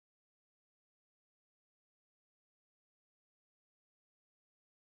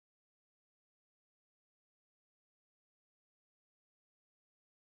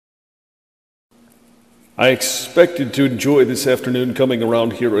I expected to enjoy this afternoon coming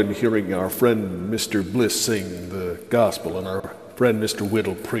around here and hearing our friend Mr. Bliss sing the gospel and our friend Mr.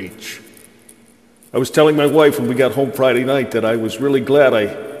 Whittle preach. I was telling my wife when we got home Friday night that I was really glad I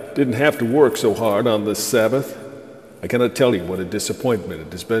didn't have to work so hard on this Sabbath. I cannot tell you what a disappointment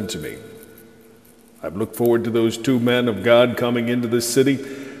it has been to me. I've looked forward to those two men of God coming into this city.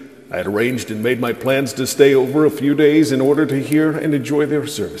 I had arranged and made my plans to stay over a few days in order to hear and enjoy their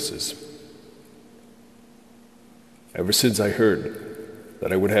services. Ever since I heard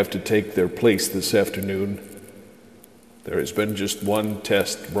that I would have to take their place this afternoon, there has been just one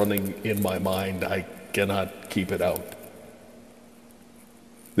test running in my mind. I cannot keep it out.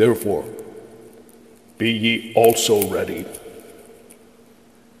 Therefore, be ye also ready.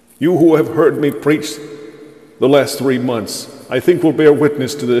 You who have heard me preach the last 3 months, I think will bear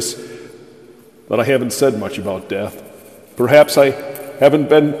witness to this, that I haven't said much about death. Perhaps I haven't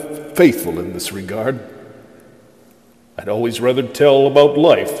been faithful in this regard. I'd always rather tell about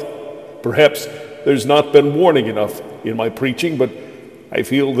life. Perhaps there's not been warning enough in my preaching, but I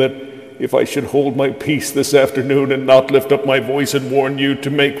feel that if I should hold my peace this afternoon and not lift up my voice and warn you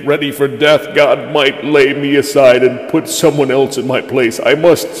to make ready for death, God might lay me aside and put someone else in my place. I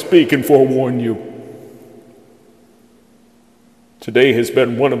must speak and forewarn you. Today has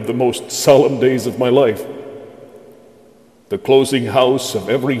been one of the most solemn days of my life. The closing house of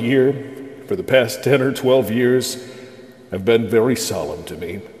every year for the past 10 or 12 years have been very solemn to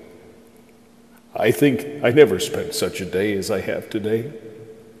me. I think I never spent such a day as I have today.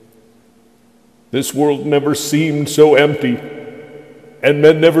 This world never seemed so empty, and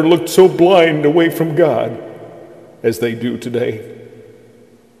men never looked so blind away from God as they do today.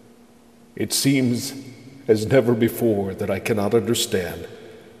 It seems as never before that I cannot understand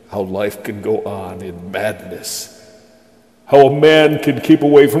how life can go on in madness, how a man can keep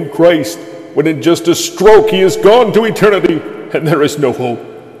away from Christ when in just a stroke he is gone to eternity and there is no hope.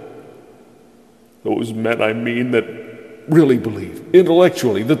 Those men, I mean, that really believe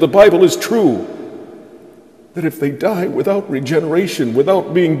intellectually that the Bible is true, that if they die without regeneration,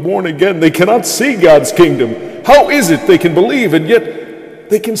 without being born again, they cannot see God's kingdom. How is it they can believe and yet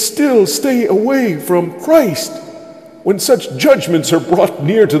they can still stay away from Christ when such judgments are brought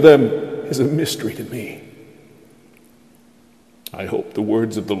near to them is a mystery to me. I hope the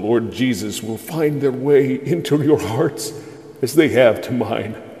words of the Lord Jesus will find their way into your hearts as they have to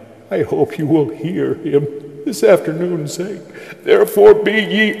mine. I hope you will hear him this afternoon saying, "Therefore be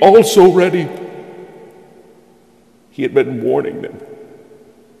ye also ready." He had been warning them.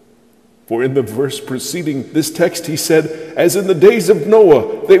 For in the verse preceding this text he said, "As in the days of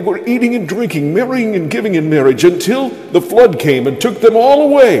Noah, they were eating and drinking, marrying and giving in marriage, until the flood came and took them all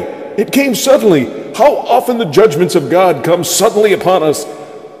away. It came suddenly." How often the judgments of God come suddenly upon us.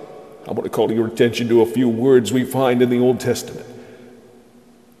 I want to call your attention to a few words we find in the Old Testament.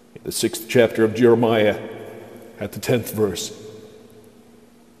 In the 6th chapter of Jeremiah, at the 10th verse.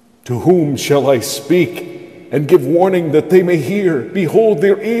 "To whom shall I speak and give warning that they may hear? Behold,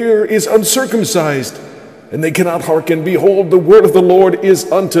 their ear is uncircumcised, and they cannot hearken. Behold, the word of the Lord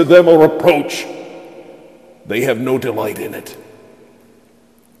is unto them a reproach. They have no delight in it."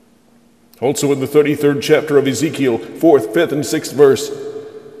 Also in the 33rd chapter of Ezekiel, 4th, 5th, and 6th verse.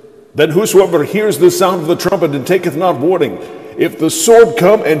 "Then whosoever hears the sound of the trumpet and taketh not warning, if the sword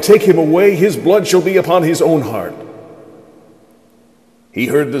come and take him away, his blood shall be upon his own heart. He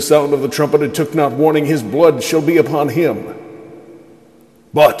heard the sound of the trumpet and took not warning, his blood shall be upon him.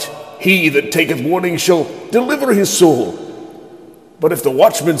 But he that taketh warning shall deliver his soul. But if the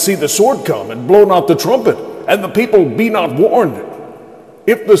watchman see the sword come and blow not the trumpet, and the people be not warned,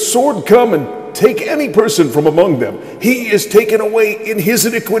 if the sword come and take any person from among them, he is taken away in his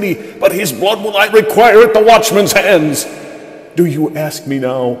iniquity, but his blood will I require at the watchman's hands." Do you ask me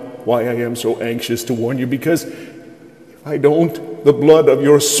now why I am so anxious to warn you? Because if I don't, the blood of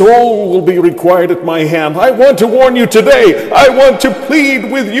your soul will be required at my hand. I want to warn you today. I want to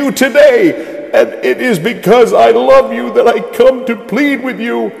plead with you today. And it is because I love you that I come to plead with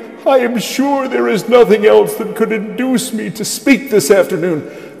you. I am sure there is nothing else that could induce me to speak this afternoon.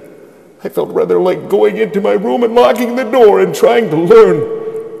 I felt rather like going into my room and locking the door and trying to learn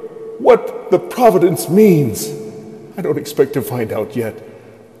what the providence means. I don't expect to find out yet.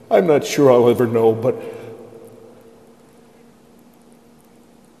 I'm not sure I'll ever know, but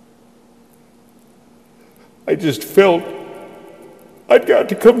I just felt I'd got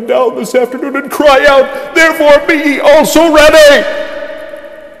to come down this afternoon and cry out, "Therefore be ye also ready."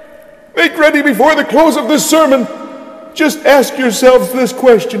 Make ready before the close of this sermon. Just ask yourselves this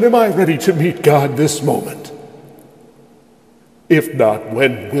question: am I ready to meet God this moment? If not,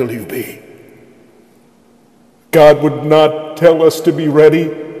 when will you be? God would not tell us to be ready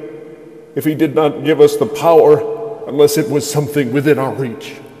if he did not give us the power, unless it was something within our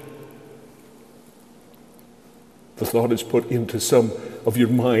reach. The thought is put into some of your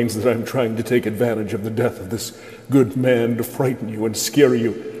minds that I'm trying to take advantage of the death of this good man to frighten you and scare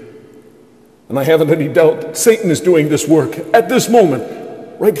you. And I haven't any doubt that Satan is doing this work at this moment.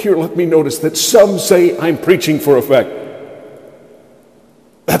 Right here, let me notice that some say I'm preaching for effect.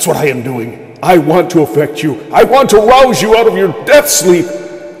 That's what I am doing. I want to affect you. I want to rouse you out of your death sleep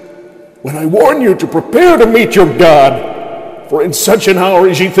when I warn you to prepare to meet your God. For in such an hour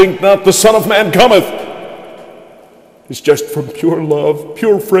as ye think not, the Son of Man cometh. It's just from pure love,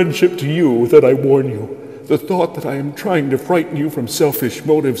 pure friendship to you that I warn you. The thought that I am trying to frighten you from selfish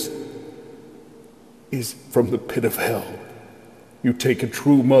motives is from the pit of hell. You take a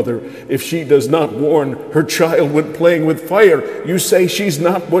true mother. If she does not warn her child when playing with fire, you say she's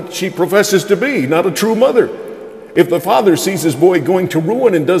not what she professes to be, not a true mother. If the father sees his boy going to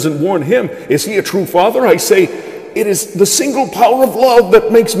ruin and doesn't warn him, is he a true father? I say, it is the single power of love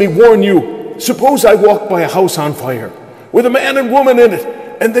that makes me warn you. Suppose I walk by a house on fire with a man and woman in it,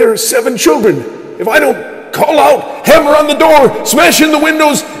 and there are 7 children. If I don't call out, hammer on the door, smash in the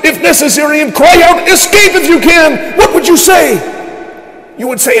windows if necessary, and cry out, escape if you can, what would you say? You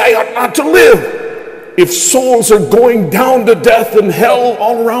would say, I ought not to live. If souls are going down to death and hell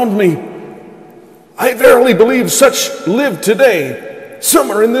all around me, I verily believe such live today. Some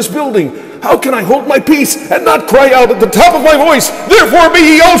are in this building. How can I hold my peace and not cry out at the top of my voice, therefore be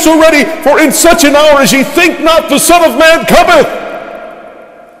ye also ready, for in such an hour as ye think not, the Son of Man cometh?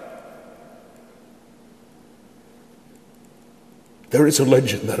 There is a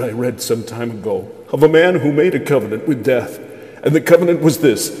legend that I read some time ago of a man who made a covenant with death. And the covenant was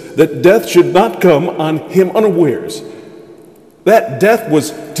this, that death should not come on him unawares. That death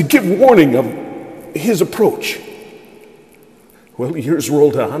was to give warning of his approach. Well, years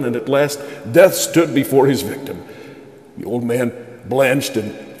rolled on, and at last death stood before his victim. The old man blanched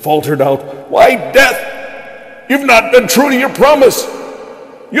and faltered out, Why, death, you've not been true to your promise.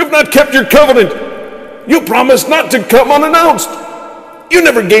 You've not kept your covenant. You promised not to come unannounced. You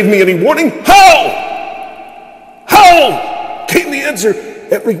never gave me any warning. How? How? Came the answer.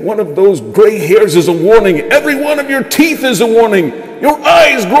 Every one of those gray hairs is a warning. Every one of your teeth is a warning. Your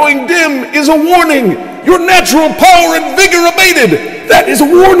eyes growing dim is a warning. Your natural power and vigor abated. That is a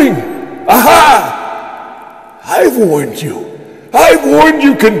warning. Aha! I've warned you. I've warned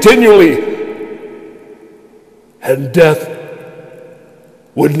you continually. And death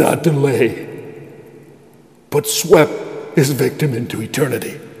would not delay, but swept his victim into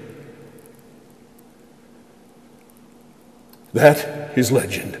eternity. That is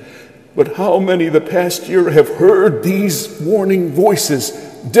legend. But how many the past year have heard these warning voices?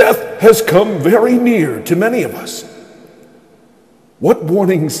 Death has come very near to many of us. What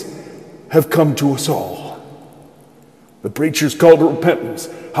warnings have come to us all? The preachers call to repentance.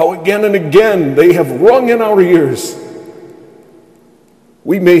 How again and again they have rung in our ears.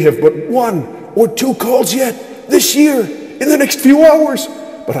 We may have but 1 or 2 calls yet this year, in the next few hours,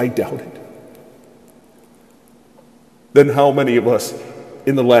 but I doubt it. Then how many of us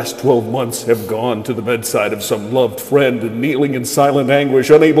in the last 12 months have gone to the bedside of some loved friend and kneeling in silent anguish,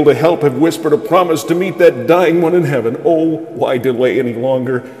 unable to help, have whispered a promise to meet that dying one in heaven? Oh, why delay any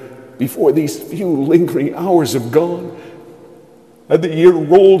longer before these few lingering hours have gone and the year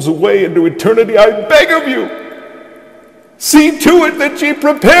rolls away into eternity? I beg of you, see to it that ye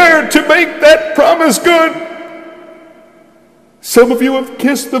prepare to make that promise good. Some of you have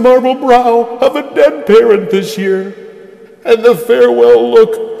kissed the marble brow of a dead parent this year, and the farewell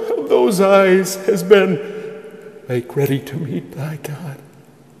look of those eyes has been, make ready to meet thy God.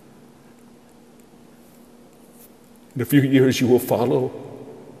 In a few years you will follow,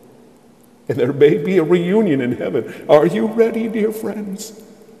 and there may be a reunion in heaven. Are you ready, dear friends?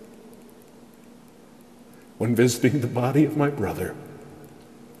 When visiting the body of my brother,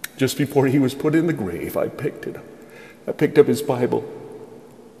 just before he was put in the grave, I picked it up. I picked up his Bible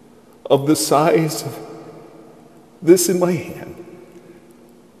of the size of this in my hand.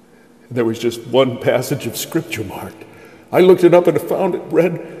 There was just one passage of scripture marked. I looked it up and found it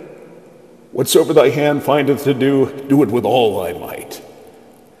read, Whatsoever thy hand findeth to do, do it with all thy might.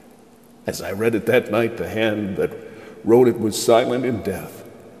 As I read it that night, the hand that wrote it was silent in death.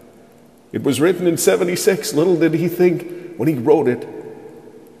 It was written in 76. Little did he think when he wrote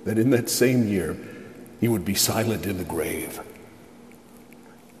it that in that same year he would be silent in the grave.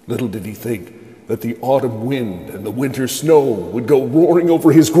 Little did he think that the autumn wind and the winter snow would go roaring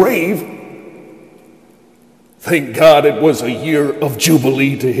over his grave. Thank God it was a year of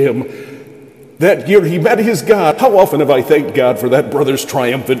jubilee to him. That year he met his God. How often have I thanked God for that brother's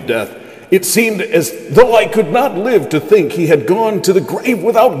triumphant death? It seemed as though I could not live to think he had gone to the grave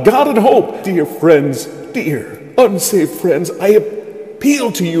without God and hope. Dear friends, dear unsaved friends, I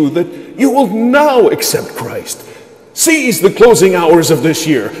appeal to you that you will now accept Christ. Seize the closing hours of this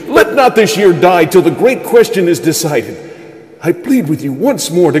year. Let not this year die till the great question is decided. I plead with you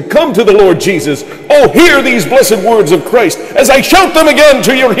once more to come to the Lord Jesus. Oh, hear these blessed words of Christ as I shout them again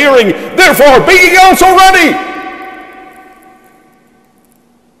to your hearing. Therefore, be ye also ready.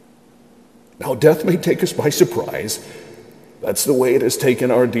 Now, death may take us by surprise. That's the way it has taken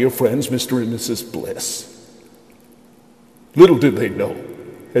our dear friends, Mr. and Mrs. Bliss. Little did they know,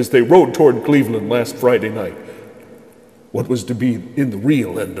 as they rode toward Cleveland last Friday night, what was to be in the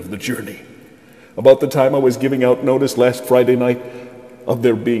real end of the journey. About the time I was giving out notice last Friday night of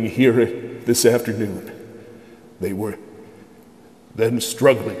their being here this afternoon, they were then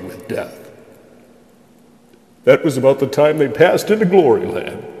struggling with death. That was about the time they passed into glory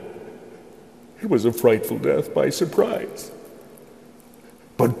land. It was a frightful death by surprise,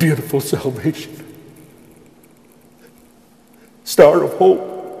 but beautiful salvation. Star of hope.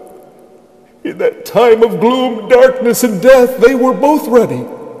 In that time of gloom, darkness, and death, they were both ready.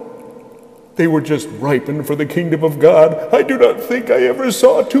 They were just ripened for the kingdom of God. I do not think I ever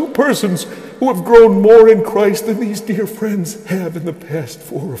saw two persons who have grown more in Christ than these dear friends have in the past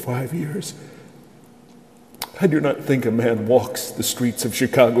 4 or 5 years. I do not think a man walks the streets of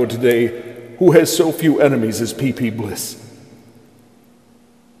Chicago today who has so few enemies as P.P. Bliss.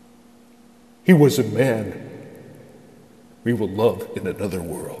 He was a man we will love in another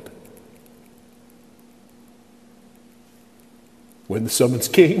world. When the summons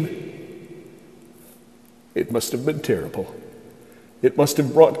came, it must have been terrible. It must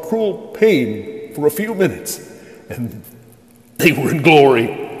have brought cruel pain for a few minutes, and they were in glory.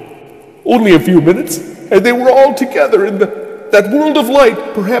 Only a few minutes, and they were all together in that world of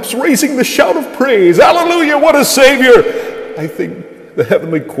light, perhaps raising the shout of praise. Hallelujah, what a Savior! I think the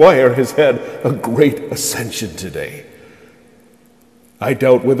heavenly choir has had a great ascension today. I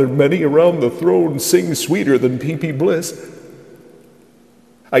doubt whether many around the throne sing sweeter than P.P. Bliss.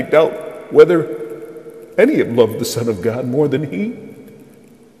 I doubt whether any have loved the Son of God more than he.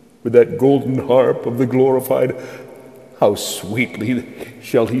 With that golden harp of the glorified, how sweetly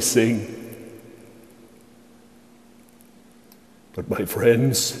shall he sing. But my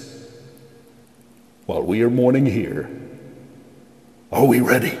friends, while we are mourning here, are we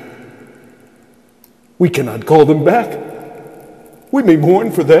ready? We cannot call them back. We may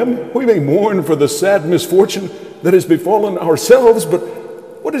mourn for them. We may mourn for the sad misfortune that has befallen ourselves, but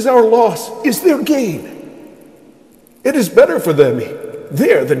what is our loss? Is their gain? It is better for them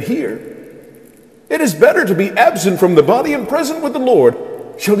there than here. It is better to be absent from the body and present with the Lord.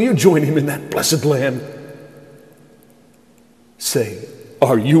 Shall you join him in that blessed land? Say,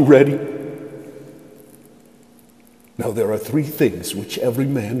 are you ready? Now there are 3 things which every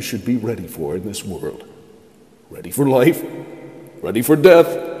man should be ready for in this world. Ready for life, ready for death,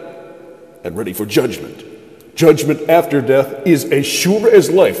 and ready for judgment. Judgment after death is as sure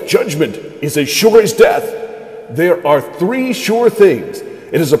as life. Judgment is as sure as death. There are 3 sure things.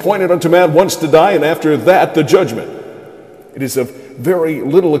 It is appointed unto man once to die, and after that the judgment. It is of very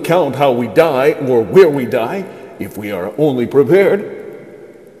little account how we die or where we die, if we are only prepared,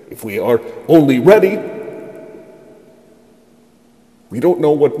 if we are only ready. We don't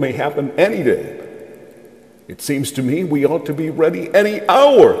know what may happen any day. It seems to me we ought to be ready any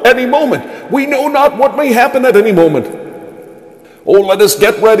hour, any moment. We know not what may happen at any moment. Oh, let us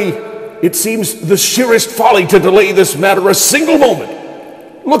get ready. It seems the sheerest folly to delay this matter a single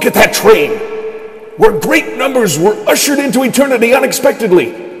moment. Look at that train, where great numbers were ushered into eternity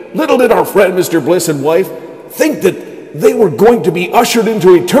unexpectedly. Little did our friend Mr. Bliss and wife think that they were going to be ushered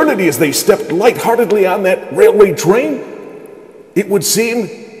into eternity as they stepped lightheartedly on that railway train. It would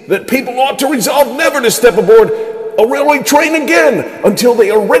seem that people ought to resolve never to step aboard a railway train again until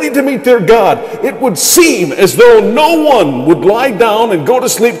they are ready to meet their God. It would seem as though no one would lie down and go to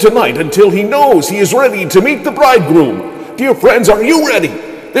sleep tonight until he knows he is ready to meet the bridegroom. Dear friends, are you ready?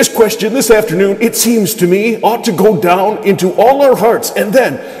 This question this afternoon, it seems to me, ought to go down into all our hearts. And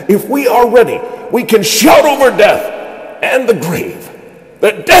then, if we are ready, we can shout over death and the grave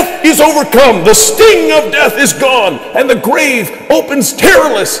that death is overcome, the sting of death is gone, and the grave opens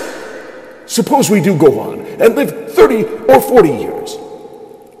terrorless. Suppose we do go on and live 30 or 40 years.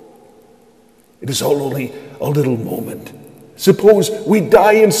 It is all only a little moment. Suppose we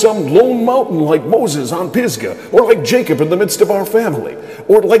die in some lone mountain like Moses on Pisgah, or like Jacob in the midst of our family,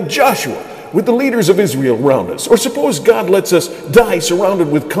 or like Joshua, with the leaders of Israel around us. Or suppose God lets us die surrounded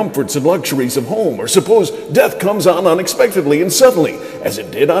with comforts and luxuries of home. Or suppose death comes on unexpectedly and suddenly, as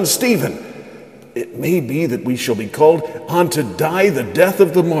it did on Stephen. It may be that we shall be called on to die the death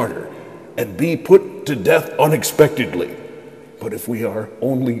of the martyr and be put to death unexpectedly. But if we are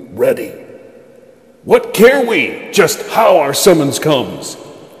only ready, what care we just how our summons comes?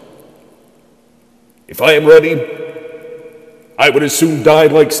 If I am ready, I would as soon die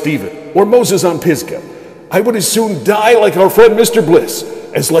like Stephen or Moses on Pisgah. I would as soon die like our friend Mr. Bliss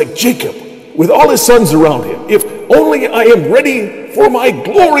as like Jacob with all his sons around him. If only I am ready for my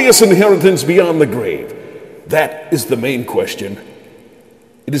glorious inheritance beyond the grave. That is the main question.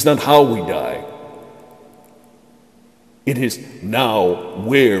 It is not how we die. It is now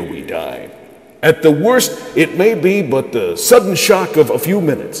where we die. At the worst, it may be but the sudden shock of a few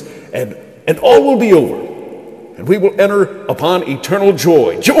minutes, and all will be over. And we will enter upon eternal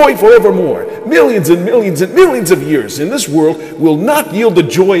joy, joy forevermore. Millions and millions and millions of years in this world will not yield the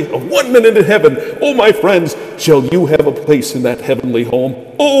joy of 1 minute in heaven. Oh, my friends, shall you have a place in that heavenly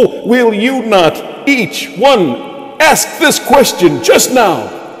home? Oh, will you not, each one, ask this question just now?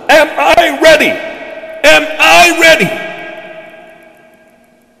 Am I ready? Am I ready?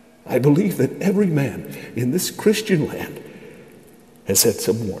 I believe that every man in this Christian land has had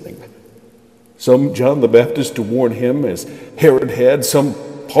some warning. Some John the Baptist to warn him as Herod had, some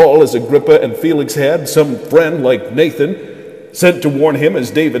Paul as Agrippa and Felix had, some friend like Nathan sent to warn him as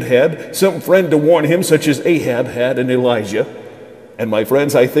David had, some friend to warn him such as Ahab had and Elijah. And my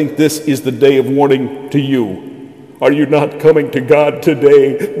friends, I think this is the day of warning to you. Are you not coming to God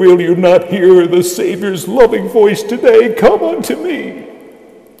today? Will you not hear the Savior's loving voice today? Come unto me.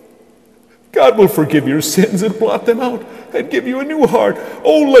 God will forgive your sins and blot them out and give you a new heart.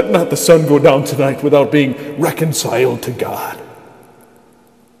 Oh, let not the sun go down tonight without being reconciled to God.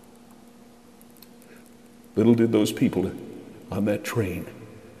 Little did those people on that train,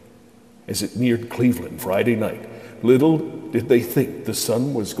 as it neared Cleveland Friday night, little did they think the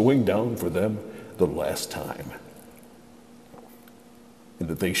sun was going down for them the last time, and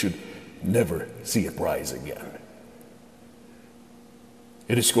that they should never see it rise again.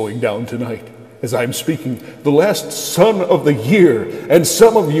 It is going down tonight as I'm speaking, the last sun of the year, and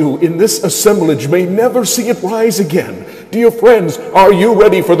some of you in this assemblage may never see it rise again. Dear friends, are you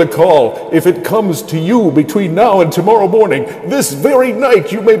ready for the call? If it comes to you between now and tomorrow morning, this very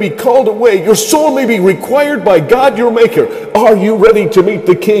night you may be called away. Your soul may be required by God your Maker. Are you ready to meet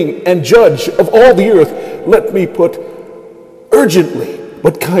the King and Judge of all the earth? Let me put urgently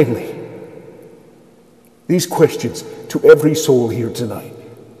but kindly these questions to every soul here tonight.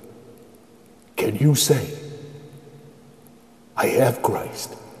 Can you say, I have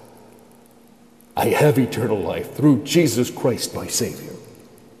Christ. I have eternal life through Jesus Christ, my Savior?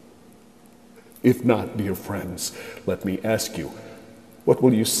 If not, dear friends, let me ask you, what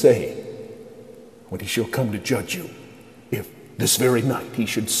will you say when he shall come to judge you? If this very night he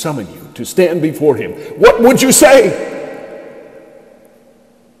should summon you to stand before him, what would you say?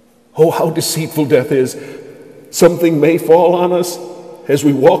 Oh, how deceitful death is. Something may fall on us as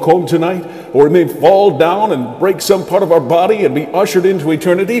we walk home tonight, or it may fall down and break some part of our body and be ushered into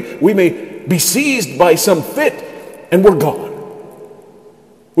eternity. We may be seized by some fit and we're gone.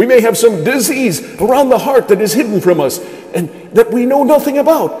 We may have some disease around the heart that is hidden from us and that we know nothing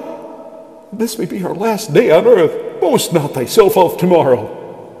about. This may be our last day on earth. Boast not thyself of tomorrow.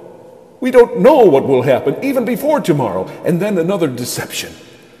 We don't know what will happen even before tomorrow. And then another deception.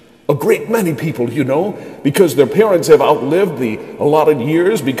 A great many people, you know, because their parents have outlived the allotted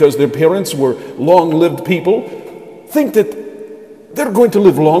years, because their parents were long-lived people, think that they're going to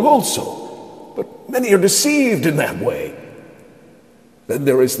live long also. But many are deceived in that way. Then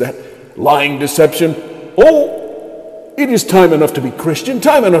there is that lying deception. Oh, it is time enough to be Christian,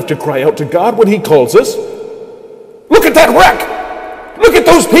 time enough to cry out to God when he calls us. Look at that wreck! Look at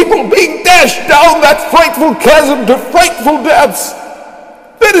those people being dashed down that frightful chasm to frightful deaths.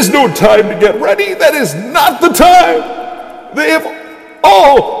 That is no time to get ready. That is not the time.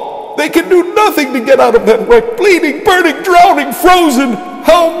 They can do nothing to get out of that wreck. Bleeding, burning, drowning, frozen.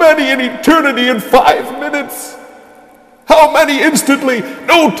 How many in eternity in 5 minutes? How many instantly?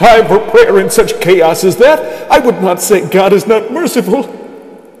 No time for prayer in such chaos as that. I would not say God is not merciful.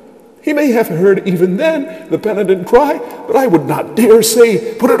 He may have heard even then the penitent cry, but I would not dare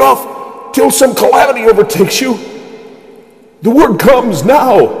say, put it off till some calamity overtakes you. The word comes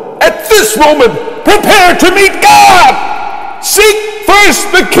now. At this moment, prepare to meet God. Seek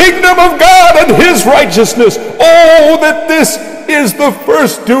first the kingdom of God and his righteousness. Oh, that this is the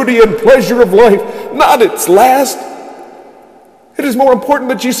first duty and pleasure of life, not its last. It is more important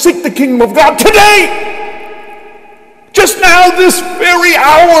that you seek the kingdom of God today, just now, this very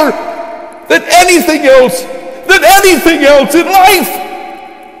hour, than anything else in life.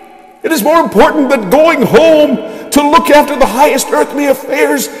 It is more important than going home to look after the highest earthly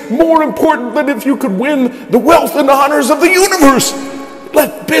affairs, more important than if you could win the wealth and honors of the universe.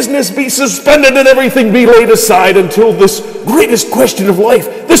 Let business be suspended and everything be laid aside until this greatest question of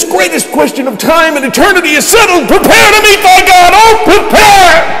life, this greatest question of time and eternity is settled. Prepare to meet thy God. Oh,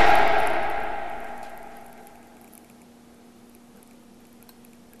 prepare!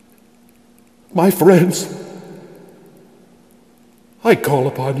 My friends, I call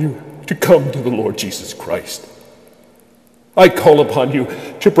upon you to come to the Lord Jesus Christ. I call upon you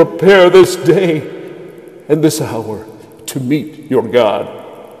to prepare this day and this hour to meet your God.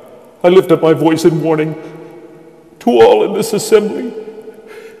 I lift up my voice in warning to all in this assembly.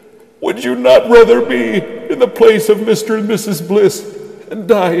 Would you not rather be in the place of Mr. and Mrs. Bliss and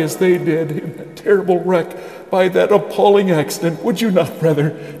die as they did in that terrible wreck by that appalling accident? Would you not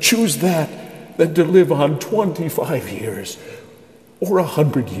rather choose that than to live on 25 years or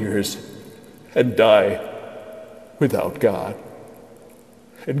 100 years and die without God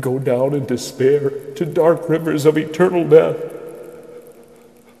and go down in despair to dark rivers of eternal death?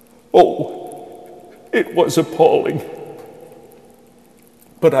 Oh, it was appalling.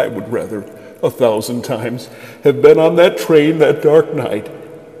 But I would rather 1,000 times have been on that train that dark night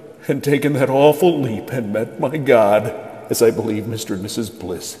and taken that awful leap and met my God as I believe Mr. and Mrs.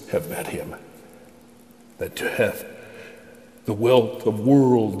 Bliss have met him, than to have the wealth of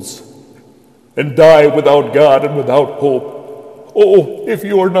worlds and die without God and without hope. Oh, if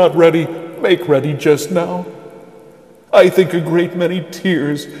you are not ready, make ready just now. I think a great many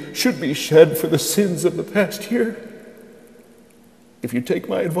tears should be shed for the sins of the past year. If you take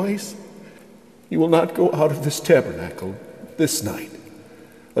my advice, you will not go out of this tabernacle this night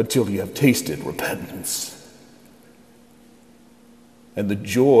until you have tasted repentance and the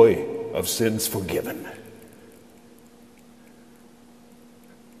joy of sins forgiven.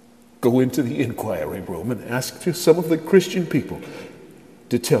 Go into the inquiry room and ask some of the Christian people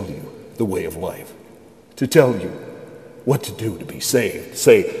to tell you the way of life, to tell you what to do to be saved.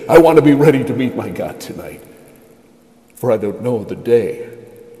 Say, I want to be ready to meet my God tonight, for I don't know the day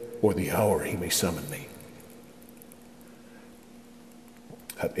or the hour he may summon me.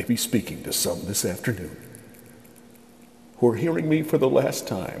 I may be speaking to some this afternoon who are hearing me for the last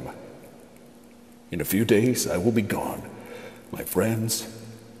time. In a few days, I will be gone. My friends,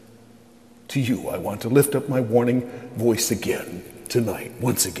 to you, I want to lift up my warning voice again, tonight,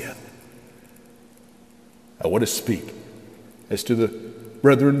 once again. I want to speak as to the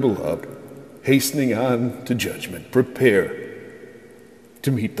brethren beloved, hastening on to judgment. Prepare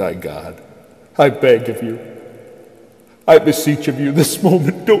to meet thy God. I beg of you, I beseech of you this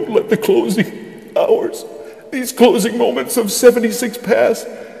moment, don't let the closing hours, these closing moments of 76 pass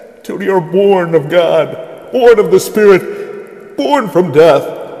till you are born of God, born of the Spirit, born from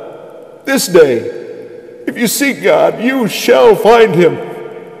death. This day, if you seek God, you shall find him.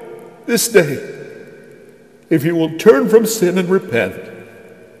 This day, if you will turn from sin and repent,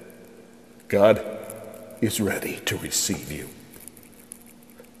 God is ready to receive you.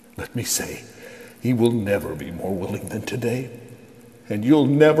 Let me say, he will never be more willing than today, and you'll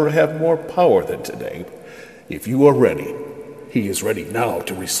never have more power than today. If you are ready, he is ready now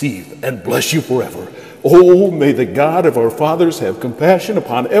to receive and bless you forever. Oh, may the God of our fathers have compassion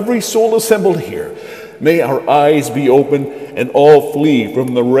upon every soul assembled here. May our eyes be open and all flee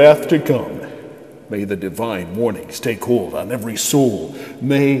from the wrath to come. May the divine warnings take hold on every soul.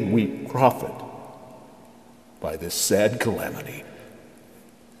 May we profit by this sad calamity.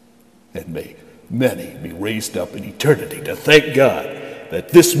 And may many be raised up in eternity to thank God that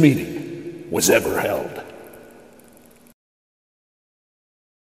this meeting was ever held.